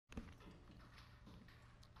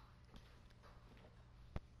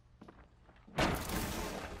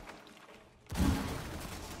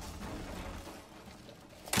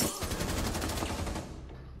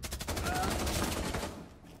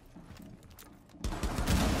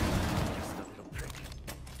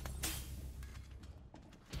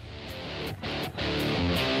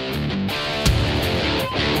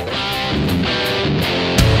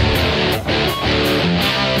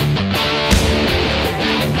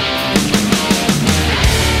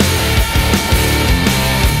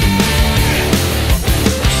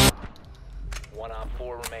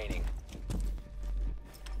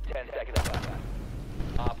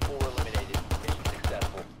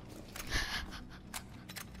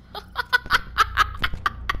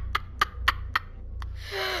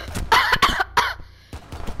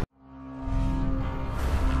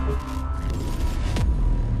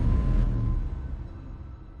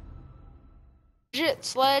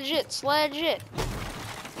Sledge it, sledge it.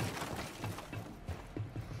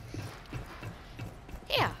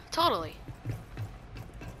 Yeah, totally.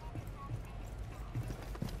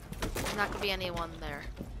 There's not gonna be anyone there.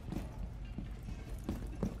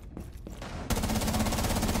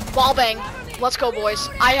 Wall bang. Let's go, boys.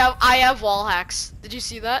 I have wall hacks. Did you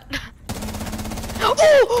see that?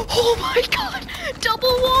 Oh my god! Double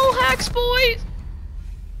wall hacks, boys!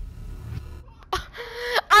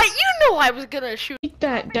 You know I was gonna shoot. Take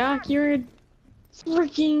that, Doc. You're a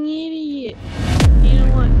freaking idiot. You know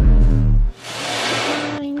what?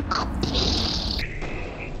 Fine.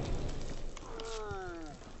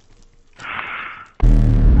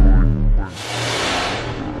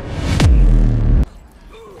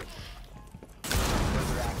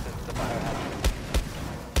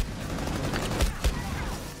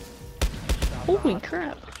 Holy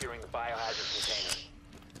crap. Securing the biohazard container.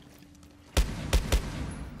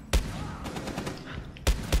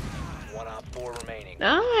 One op 4 remaining.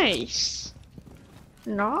 Nice.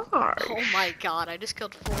 Nice. Oh my god, I just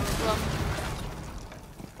killed 4 of them.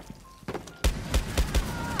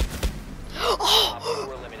 Op 4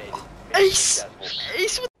 Oh! eliminated. Ace! Successful.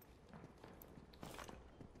 Ace with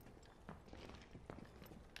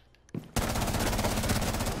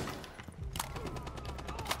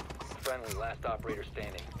Friendly, last operator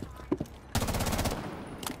standing.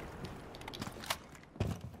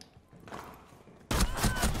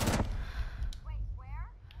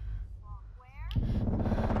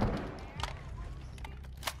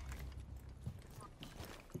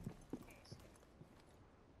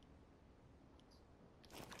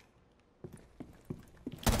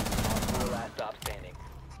 Op 4 last stop standing.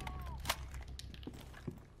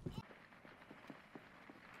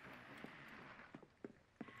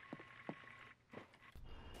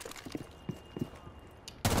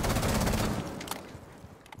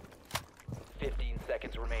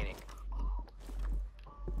 Seconds remaining.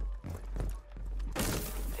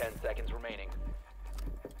 10 seconds remaining.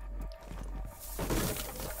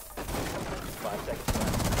 5 seconds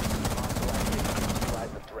left. Hostile activity.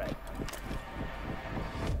 Neutralize the threat.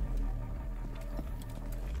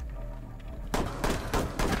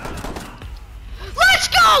 Let's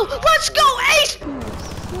go! Let's go, Ace!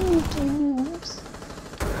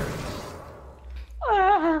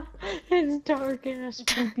 Ah, it's dark in a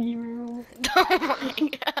spooky room. Oh my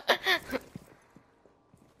god.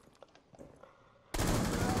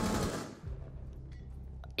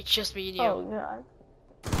 It's just me and you. Oh god.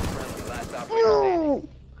 Friendly, last operator standing.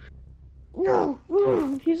 No!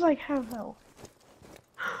 No! He's like half health.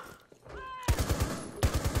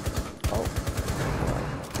 Oh.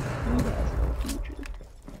 He has no future.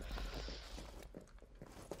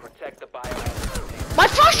 Protect the biohazard container. My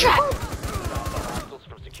flash trap! Stop the hostiles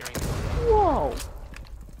from securing the container. Whoa!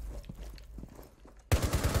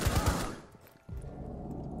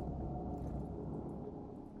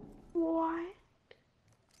 What?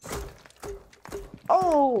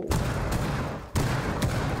 Oh!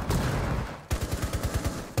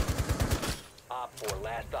 Op 4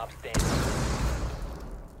 last stop standing.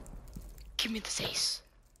 Give me this Ace.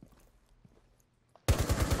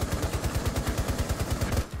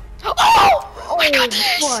 Oh! I got the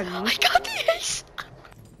Ace! fun. I got the Ace!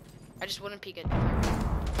 I just wouldn't peek it.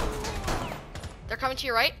 They're coming to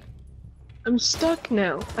your right? I'm stuck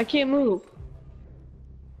now. I can't move.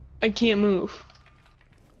 I can't move.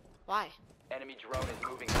 Why? Enemy drone is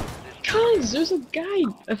moving to position. Guys, there's a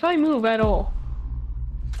guide. If I move at all.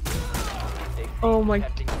 They Oh my.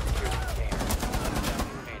 attempting to secure the container. 1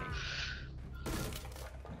 seconds remaining.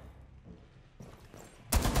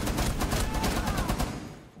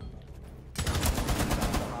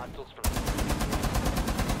 Stop the hostiles from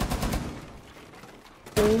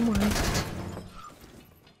Oh my.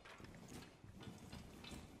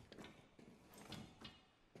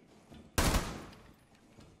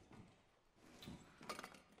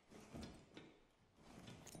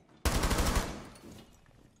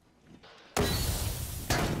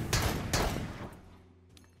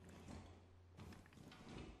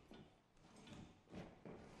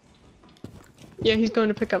 Yeah, he's going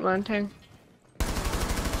to pick up Montang.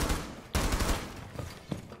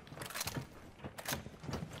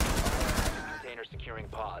 container securing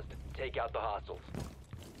paused. Take out the hostiles.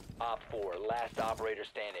 Op 4, last operator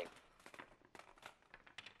standing.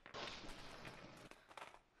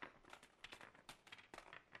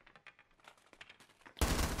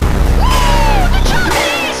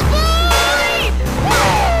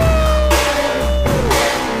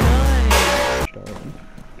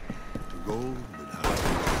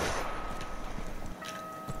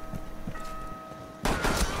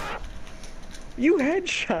 You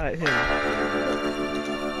headshot him.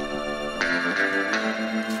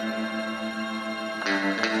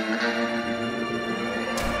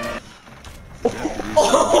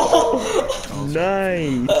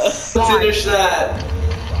 Nice. Finish that.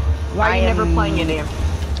 Why are you never playing a game?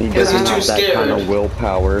 He Because doesn't you're have too that scared. kind of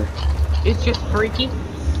willpower. It's just freaky?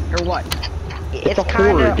 Or what? It's a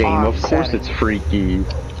horror game, of course it's freaky.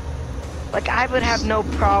 Like, I would have no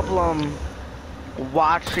problem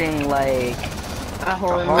watching, like, A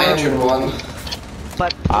horror horror Mansion one.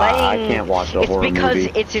 but I playing... can't watch a horror because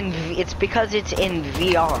movie. it's because it's in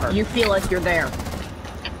VR. You feel like you're there.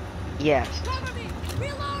 Yes.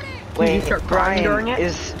 Did you start crying during it?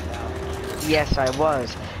 Yes, I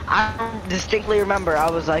was. I distinctly remember I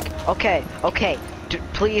was like, okay,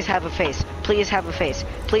 please have a face. Please have a face.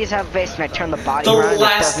 Please have a face. And I turned the body The around.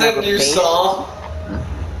 last and it doesn't have thing a you face. saw.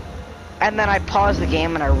 And then I pause the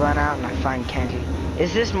game and I run out and I find Kenji.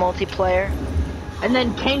 Is this multiplayer? And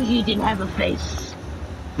then Kenji didn't have a face.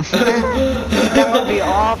 That would be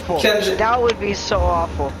awful. Kenji. That would be so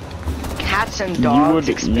awful. Cats and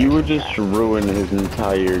dogs. You would just ruin his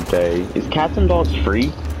entire day. Is Cats and Dogs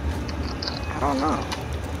free? I don't know.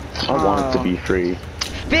 I want it to be free.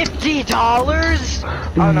 $50?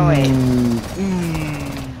 Oh no wait.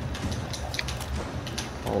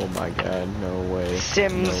 Oh my god, no way.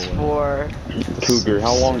 Sims No way. 4. Cougar,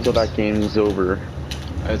 how long till that game's over?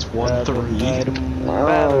 It's 1-3.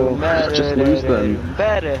 Oh, just lose them.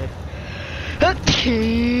 Better.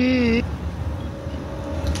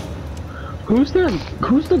 Who's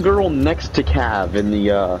the girl next to Cav in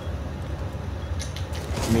the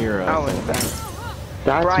Mira. Oh, in fact.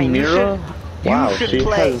 that's Brian, Mira? Wow, you should she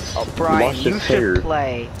play. has Oh, Brian, luscious you should hair.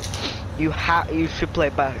 play. You should play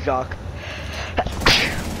Bajak.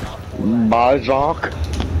 Bajak?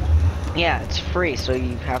 Yeah, it's free, so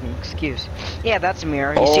you have an excuse. Yeah, that's a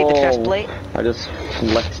mirror. You see the chest plate? I just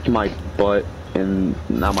flexed my butt and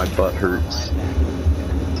now my butt hurts.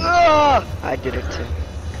 Ugh! I did it too.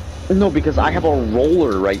 No, because I have a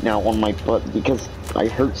roller right now on my butt because I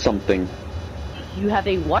hurt something. You have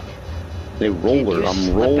a what? A roller. Did you I'm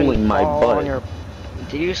slip rolling and my fall butt. on your-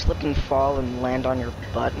 Did you slip and fall and land on your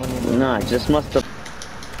butt when you moved? No, I just must have.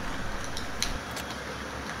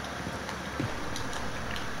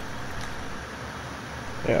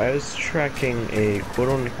 Yeah, I was tracking a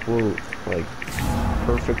quote-unquote, like,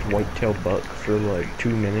 perfect whitetail buck for like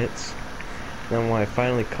 2 minutes. Then when I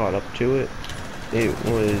finally caught up to it, it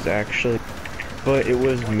was actually, but it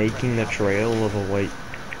was making the trail of a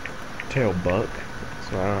whitetail buck.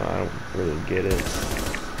 So I don't really get it.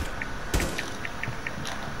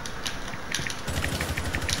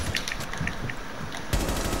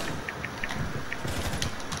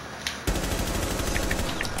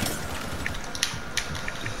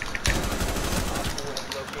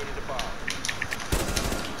 Located a bomb.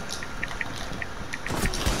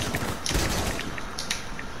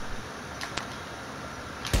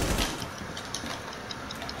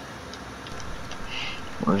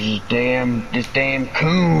 Where's this damn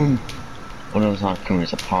coon? Oh no, it's not a coon,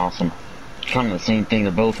 it's a possum. Kind of the same thing,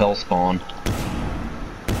 they're both hellspawn.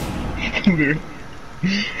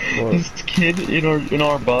 This kid in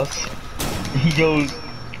our bus, he goes,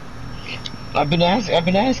 I've been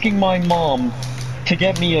asking my mom to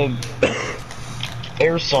get me a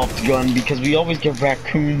airsoft gun because we always get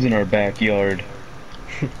raccoons in our backyard.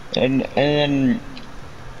 and then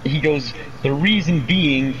he goes, the reason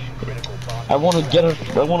being, I want to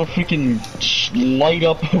freaking light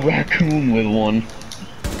up a raccoon with one.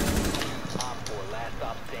 Op 4, last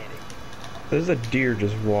stop standing. There's a deer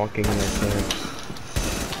just walking in there.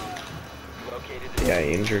 Located Yeah, I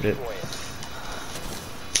injured it.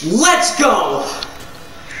 Let's go!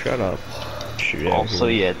 Shut up. Shoot at Also,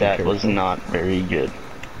 him. yeah, Be that was careful. not very good.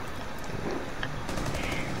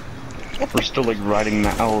 We're still like riding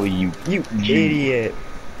that. Oh, you Idiot.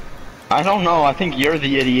 I don't know. I think you're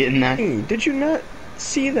the idiot in that. Hey, did you not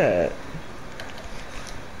see that?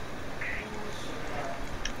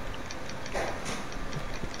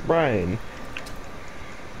 Brian.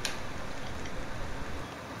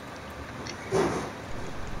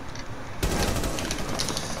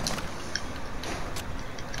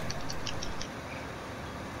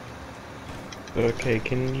 Okay,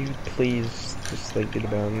 can you please just like get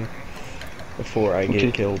about him before I Okay.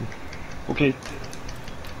 get killed? Okay.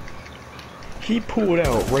 He pulled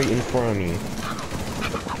out right in front of me.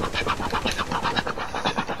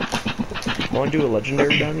 Wanna do a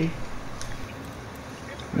legendary bounty?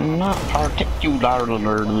 Not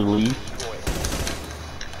particularly.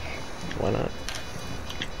 Why not?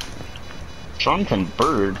 Jonathan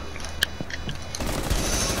Bird.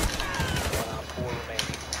 Op 4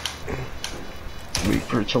 remaining. Wait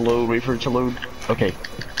for it to load. Wait for it to load. Okay.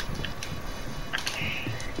 How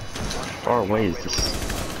far away is this?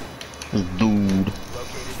 This dude. Located the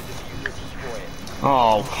diffuser, destroy it.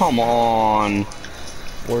 Oh, come on.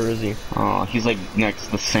 Where is he? Oh, he's like next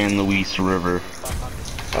to the San Luis River.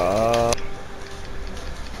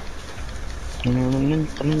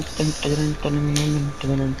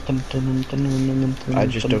 I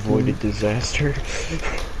just avoided disaster.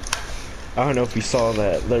 I don't know if you saw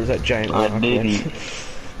that. There's that giant rock. I didn't.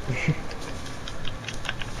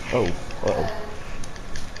 Oh, uh-oh.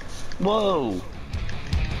 Whoa!